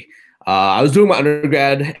 50. I was doing my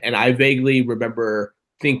undergrad, and I vaguely remember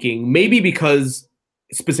thinking maybe because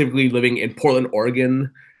specifically living in Portland, Oregon,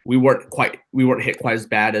 we weren't hit quite as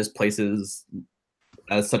bad as places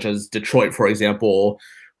such as Detroit, for example,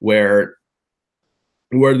 where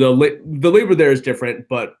the labor there is different,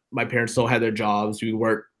 but my parents still had their jobs. We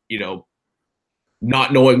weren't,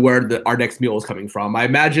 not knowing where our next meal was coming from. I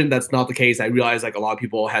imagine that's not the case. I realize like a lot of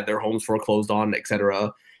people had their homes foreclosed on,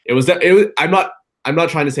 etc. I'm not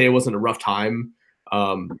trying to say it wasn't a rough time,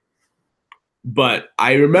 but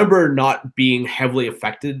I remember not being heavily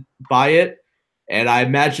affected by it, and I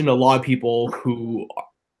imagine a lot of people who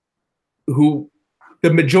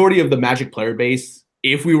the majority of the Magic player base,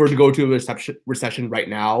 if we were to go to a recession right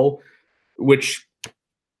now, which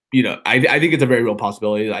I think it's a very real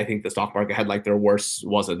possibility. I think the stock market had like their worst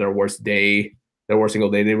single day. They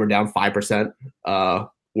were down 5%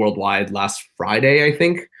 worldwide last Friday, I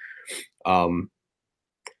think.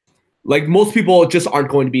 Like most people just aren't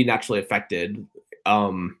going to be naturally affected.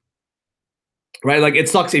 Right? Like it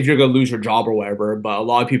sucks if you're going to lose your job or whatever, but a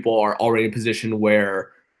lot of people are already in a position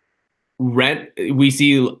where we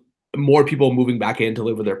see more people moving back in to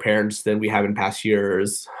live with their parents than we have in past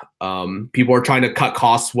years. People are trying to cut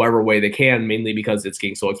costs whatever way they can, mainly because it's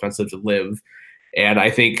getting so expensive to live. And I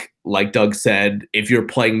think, like Doug said, if you're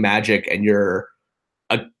playing Magic and you're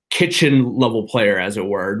a kitchen level player, as it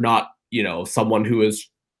were, not someone who is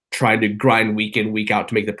trying to grind week in, week out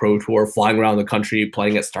to make the Pro Tour, flying around the country,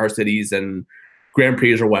 playing at Star Cities and Grand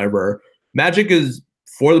Prix or whatever. Magic is,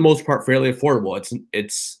 for the most part, fairly affordable.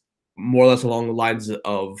 It's more or less along the lines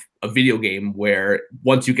of a video game where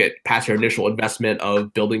once you get past your initial investment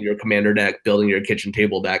of building your commander deck, building your kitchen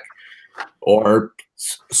table deck, or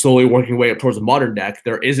slowly working way up towards a modern deck,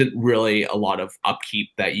 there isn't really a lot of upkeep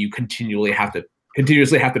that you continuously have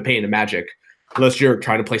to pay into Magic, unless you're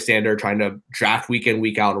trying to play standard, trying to draft week in,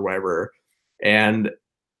 week out, or whatever. And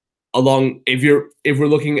if we're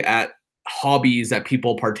looking at hobbies that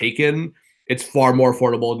people partake in, it's far more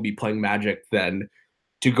affordable to be playing Magic than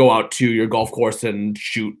to go out to your golf course and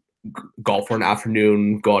shoot golf for an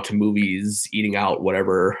afternoon, go out to movies, eating out,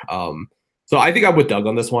 whatever. So I think I'm with Doug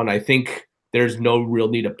on this one. I think there's no real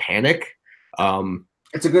need to panic.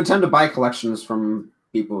 It's a good time to buy collections from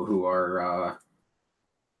people who are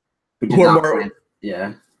who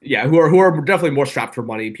are definitely more strapped for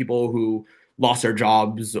money. People who lost their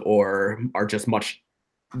jobs or are just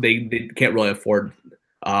they can't really afford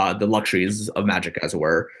the luxuries of Magic, as it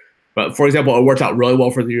were. But for example, it worked out really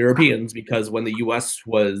well for the Europeans because when the US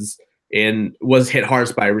was hit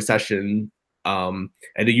hardest by a recession, and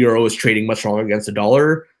the euro was trading much stronger against the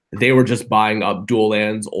dollar, they were just buying up dual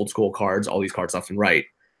lands, old school cards, all these cards left and right.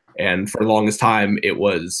 And for the longest time, it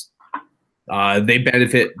was they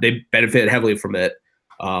benefited heavily from it,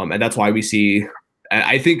 and that's why we see.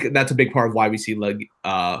 I think that's a big part of why we see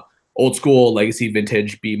old school, legacy,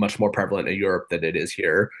 vintage be much more prevalent in Europe than it is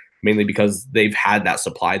here, mainly because they've had that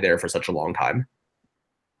supply there for such a long time.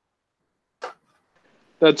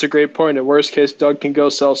 That's a great point. In worst case, Doug can go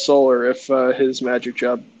sell solar if his Magic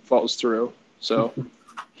job falls through. So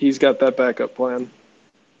he's got that backup plan.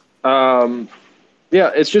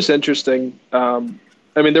 Yeah, it's just interesting.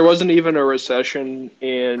 I mean, there wasn't even a recession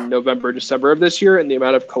in November, December of this year, and the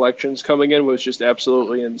amount of collections coming in was just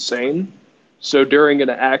absolutely insane. So during an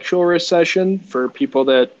actual recession, for people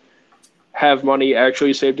that have money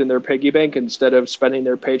actually saved in their piggy bank instead of spending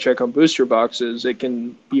their paycheck on booster boxes, it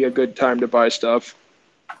can be a good time to buy stuff,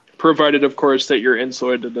 provided, of course, that you're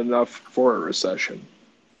insulated enough for a recession.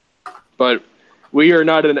 But we are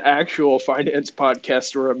not an actual finance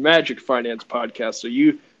podcast or a Magic finance podcast,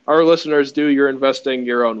 so our listeners do your investing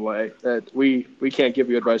your own way. That we can't give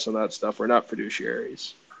you advice on that stuff. We're not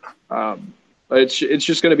fiduciaries. But it's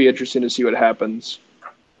just going to be interesting to see what happens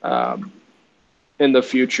in the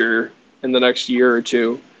future, in the next year or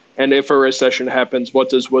two. And if a recession happens, what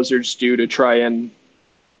does Wizards do to try and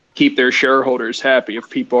keep their shareholders happy if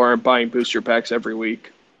people aren't buying booster packs every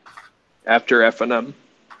week after F&M?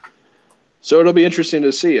 So it'll be interesting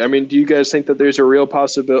to see. I mean, do you guys think that there's a real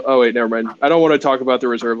possibility? Oh, wait, never mind. I don't want to talk about the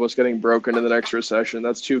reserve list getting broken in the next recession.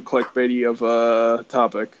 That's too clickbaity of a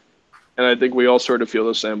topic. And I think we all sort of feel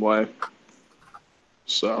the same way.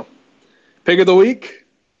 So, pick of the week?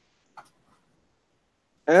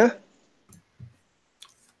 Yes?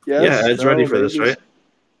 Yeah, Ed's ready for this, right?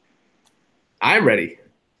 I'm ready.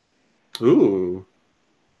 Ooh.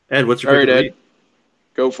 Ed, what's your pick of the week? Ed,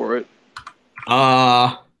 go for it.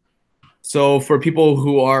 So for people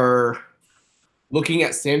who are looking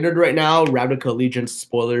at standard right now, Ravnica Allegiance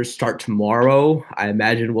spoilers start tomorrow. I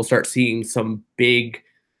imagine we'll start seeing some big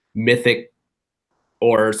mythic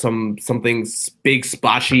or something big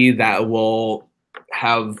splashy that will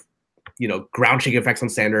have ground shaking effects on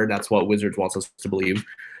standard. That's what Wizards wants us to believe.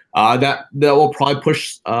 That will probably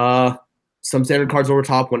push some standard cards over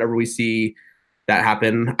top whenever we see that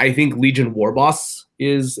happen. I think Legion Warboss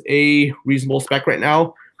is a reasonable spec right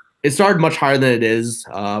now. It started much higher than it is.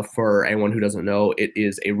 For anyone who doesn't know, it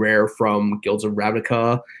is a rare from Guilds of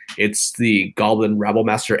Ravnica. It's the Goblin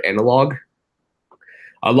Rabblemaster analog.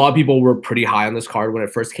 A lot of people were pretty high on this card when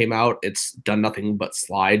it first came out. It's done nothing but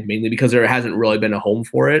slide, mainly because there hasn't really been a home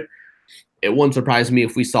for it. It wouldn't surprise me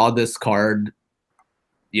if we saw this card,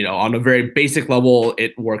 on a very basic level.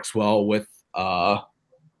 It works well with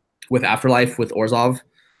Afterlife, with Orzhov.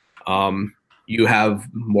 You have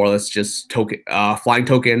more or less just flying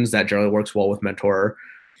tokens that generally works well with Mentor.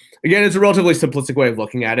 Again, it's a relatively simplistic way of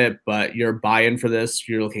looking at it, but your buy-in for this,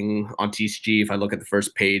 you're looking on TCG. If I look at the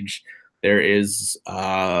first page, there is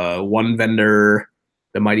one vendor,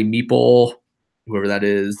 the Mighty Meeple, whoever that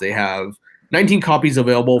is. They have 19 copies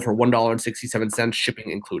available for $1.67,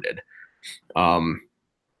 shipping included. I'm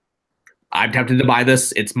tempted to buy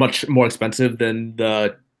this. It's much more expensive than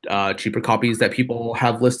the cheaper copies that people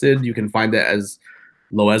have listed. You can find it as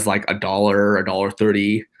low as like $1,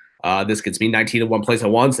 $1.30. This gets me 19 in one place at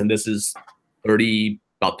once, and this is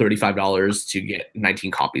about $35 to get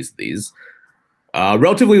 19 copies of these.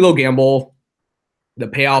 Relatively low gamble. The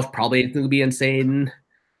payoff probably isn't going to be insane.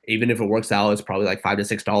 Even if it works out, it's probably like $5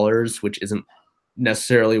 to $6, which isn't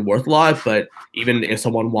necessarily worth a lot. But even if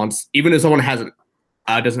someone hasn't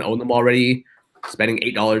doesn't own them already, spending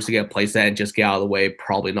 $8 to get a playset and just get out of the way,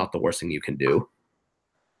 probably not the worst thing you can do.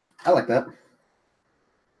 I like that.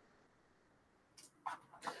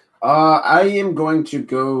 I am going to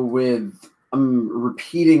go with, I'm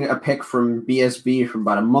repeating a pick from BSB from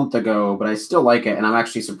about a month ago, but I still like it, and I'm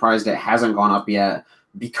actually surprised it hasn't gone up yet,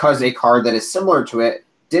 because a card that is similar to it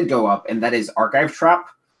did go up, and that is Archive Trap.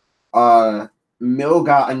 Mill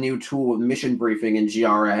got a new tool with Mission Briefing in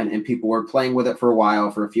GRN, and people were playing with it for a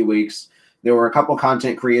while, for a few weeks. There were a couple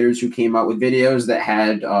content creators who came out with videos that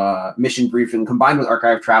had Mission Briefing combined with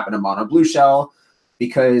Archive Trap in a mono blue shell,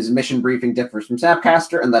 because Mission Briefing differs from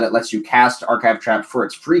Zapcaster and that it lets you cast Archive Trap for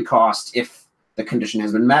its free cost if the condition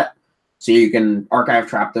has been met. So you can Archive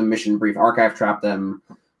Trap them, Mission Brief, Archive Trap them.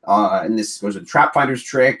 And this goes with Trap Finder's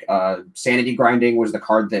trick. Sanity Grinding was the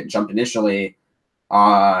card that jumped initially,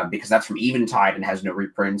 because that's from Eventide and has no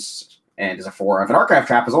reprints and is a 4-of. And Archive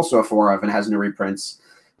Trap is also a 4-of and has no reprints.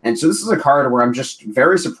 And so this is a card where I'm just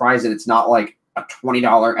very surprised that it's not like a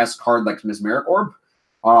 $20 S card like Mesmeric Orb.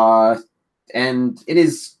 And it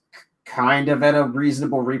is kind of at a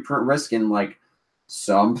reasonable reprint risk in like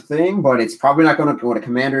something, but it's probably not going to go to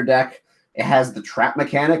Commander deck. It has the trap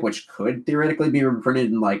mechanic, which could theoretically be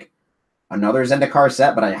reprinted in like another Zendikar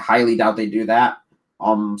set, but I highly doubt they do that.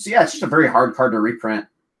 So yeah, it's just a very hard card to reprint,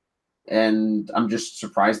 and I'm just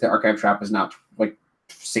surprised that Archive Trap is not like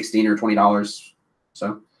 $16 or $20.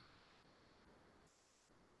 So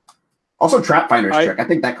also Trap Finder's trick. I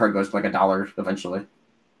think that card goes to like $1 eventually.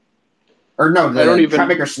 Or no, the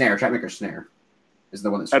Trapmaker Snare. Trapmaker Snare is the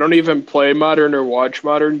one that's... I don't even play Modern or watch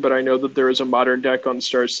Modern, but I know that there was a Modern deck on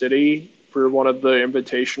Star City for one of the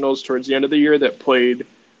invitationals towards the end of the year that played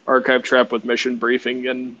Archive Trap with Mission Briefing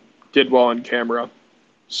and did well on camera.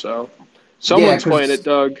 So someone's playing it,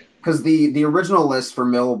 Doug. Because the original list for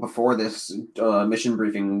Mill before this Mission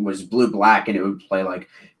Briefing was blue-black, and it would play like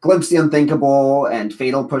Glimpse the Unthinkable and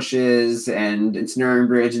Fatal Pushes and Ensnaring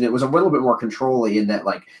Bridge, and it was a little bit more control-y in that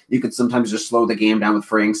like you could sometimes just slow the game down with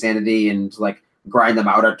Fraying Sanity and like grind them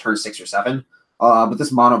out at turn 6 or 7. But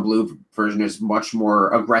this mono blue version is much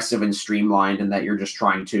more aggressive and streamlined in that you're just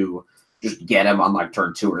trying to just get him on like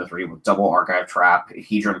turn 2 or 3 with double Archive Trap,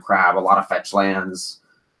 Hedron Crab, a lot of fetch lands,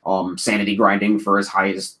 sanity grinding for as high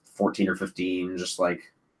as 14 or 15, just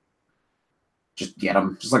get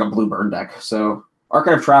them, just like a blue burn deck. So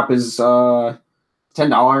Archive Trap is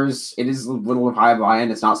 $10. It is a little high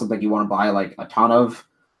buy-in. It's not something you want to buy like a ton of.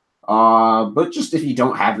 But just if you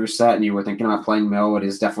don't have your set and you were thinking about playing Mill, it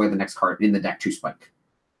is definitely the next card in the deck to spike.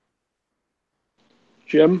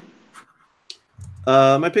 Jim?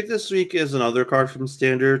 My pick this week is another card from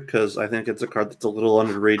Standard, because I think it's a card that's a little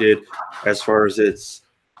underrated as far as its,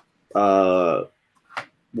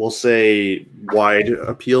 we'll say, wide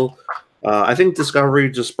appeal. I think Discovery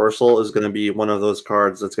Dispersal is going to be one of those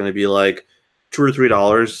cards that's going to be like $2 or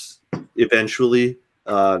 $3 eventually.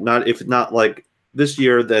 If not like this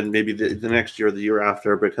year, then maybe the next year, the year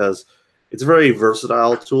after, because it's a very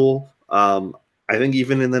versatile tool. I think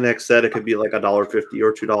even in the next set, it could be like $1.50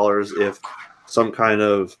 or $2 if some kind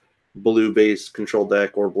of blue-based control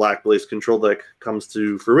deck or black-based control deck comes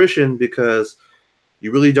to fruition, because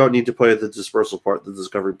you really don't need to play the dispersal part. The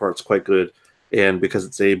discovery part's quite good. And because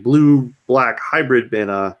it's a blue-black hybrid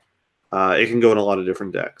mana, it can go in a lot of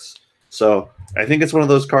different decks. So I think it's one of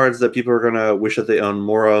those cards that people are going to wish that they own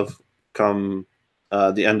more of come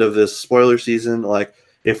the end of this spoiler season. Like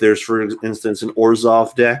if there's, for instance, an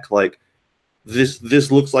Orzhov deck, like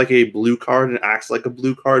this looks like a blue card and acts like a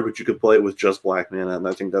blue card, but you could play it with just black mana. And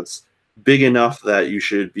I think that's big enough that you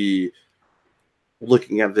should be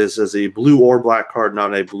looking at this as a blue or black card,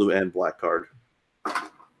 not a blue and black card.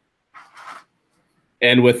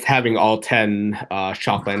 And with having all 10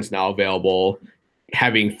 Shocklands now available,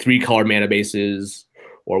 having 3-color mana bases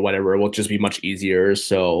or whatever will just be much easier.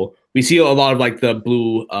 So we see a lot of like the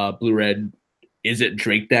blue-red Is It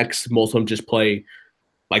Drake decks. Most of them just play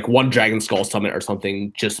like one Dragon Skull Summit or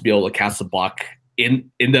something just to be able to cast a block in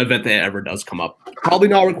the event that it ever does come up. Probably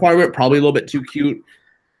not a requirement, probably a little bit too cute,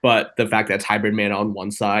 but the fact that it's hybrid mana on one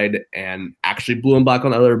side and actually blue and black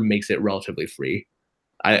on the other makes it relatively free.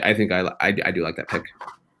 I think I do like that pick.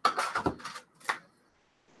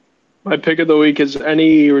 My pick of the week is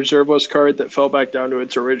any reserve list card that fell back down to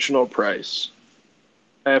its original price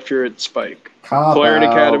after its spike. Clarion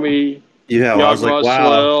Academy, yeah, I was like,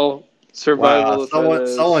 wow. Survival. Wow.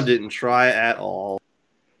 Someone didn't try at all.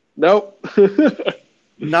 Nope.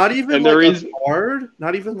 Not even like a card?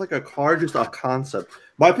 Not even like a card, just a concept.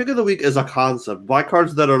 My pick of the week is a concept. Buy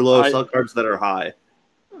cards that are low, sell cards that are high.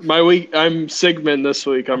 my week. I'm Sigmund this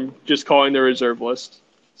week. I'm just calling the reserve list.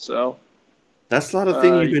 So that's not a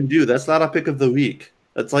thing you can do. That's not a pick of the week.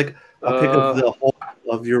 That's like a pick of the whole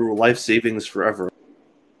of your life savings forever.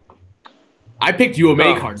 I picked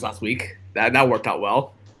UMA cards last week. That worked out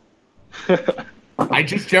well. I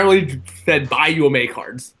just generally said buy UMA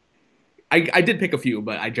cards. I did pick a few,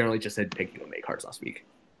 but I generally just said pick UMA cards last week.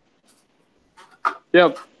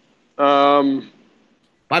 Yep. My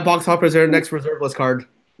box hopper is our next reserve list card.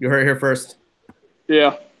 You heard it here first.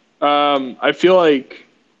 Yeah. I feel like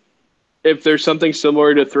if there's something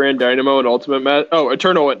similar to Thran Dynamo and Ultimate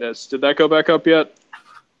Eternal Witness. Did that go back up yet?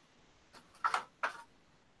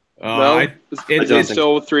 No. Is it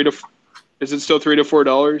still $3 to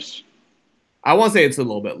 $4? I want to say it's a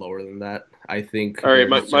little bit lower than that. I think. All right,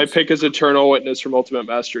 my pick is Eternal Witness from Ultimate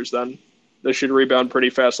Masters. Then this should rebound pretty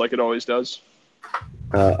fast, like it always does.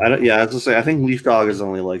 I was gonna say I think Leaf Dog is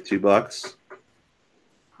only like $2.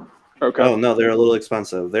 Okay. Oh no, they're a little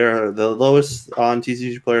expensive. They're the lowest on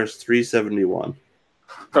TCG Players, $371.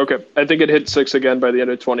 Okay, I think it hit 6 again by the end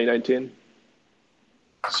of 2019.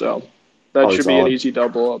 So that should be an easy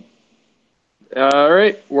double up. All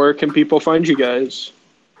right, where can people find you guys?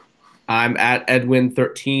 I'm at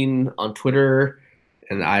Edwin13 on Twitter,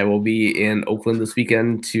 and I will be in Oakland this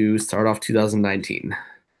weekend to start off 2019.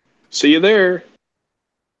 See you there.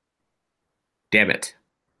 Damn it.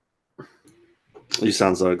 You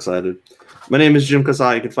sound so excited. My name is Jim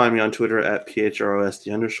Kasai. You can find me on Twitter at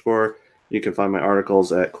PHROSD_. You can find my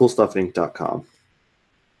articles at coolstuffinc.com.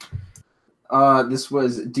 This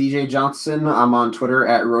was DJ Johnson. I'm on Twitter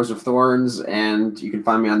at Rose of Thorns, and you can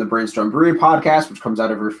find me on the Brainstorm Brewery podcast, which comes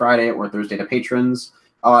out every Friday or Thursday to patrons.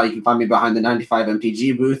 You can find me behind the 95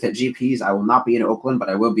 MTG booth at GP's. I will not be in Oakland, but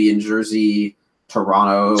I will be in Jersey,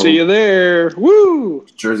 Toronto. See you there. Woo!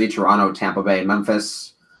 Jersey, Toronto, Tampa Bay,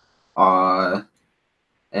 Memphis.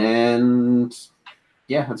 And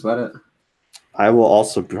yeah, that's about it. I will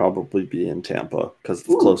also probably be in Tampa because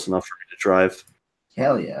it's close enough for me to drive.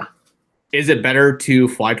 Hell yeah. Is it better to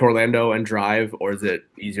fly to Orlando and drive, or is it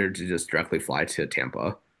easier to just directly fly to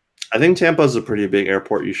Tampa? I think Tampa is a pretty big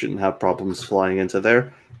airport. You shouldn't have problems flying into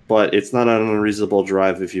there, but it's not an unreasonable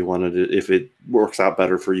drive if you wanted it, if it works out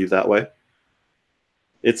better for you that way.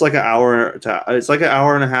 It's like an hour and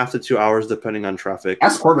a half to 2 hours depending on traffic.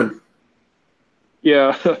 Ask Corbin.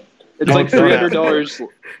 Yeah, it's like $300.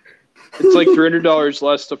 It's like $300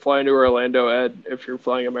 less to fly into Orlando, Ed, if you're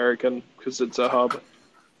flying American, because it's a hub.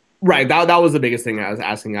 Right, that was the biggest thing I was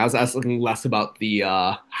asking. I was asking less about the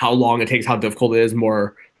how long it takes, how difficult it is,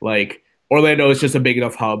 more like Orlando is just a big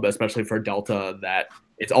enough hub, especially for Delta, that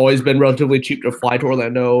it's always been relatively cheap to fly to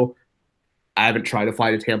Orlando. I haven't tried to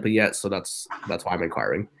fly to Tampa yet, so that's why I'm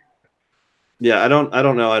inquiring. Yeah, I don't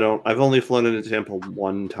know. I've only flown into Tampa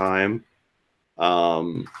one time.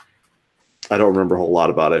 I don't remember a whole lot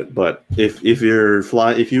about it, but if you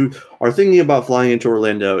are thinking about flying into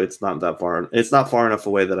Orlando, it's not that far. It's not far enough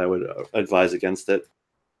away that I would advise against it.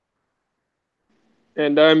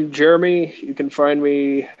 And I'm Jeremy. You can find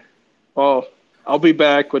me. Well, I'll be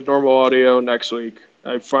back with normal audio next week.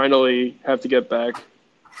 I finally have to get back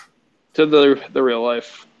to the real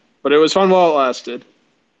life, but it was fun while it lasted.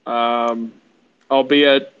 I'll be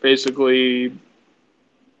at basically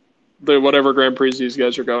the whatever Grand Prix these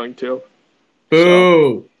guys are going to.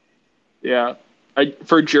 Boo! So, yeah.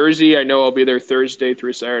 For Jersey, I know I'll be there Thursday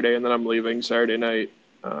through Saturday, and then I'm leaving Saturday night.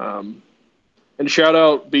 And shout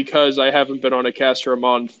out, because I haven't been on a cast for a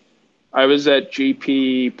month, I was at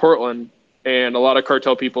GP Portland, and a lot of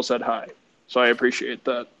Cartel people said hi. So I appreciate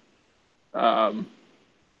that.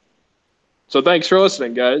 So thanks for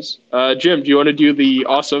listening, guys. Jim, do you want to do the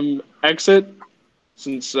awesome exit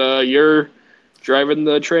since you're driving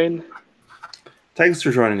the train? Thanks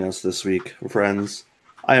for joining us this week, friends.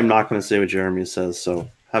 I am not going to say what Jeremy says, so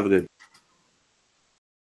have a good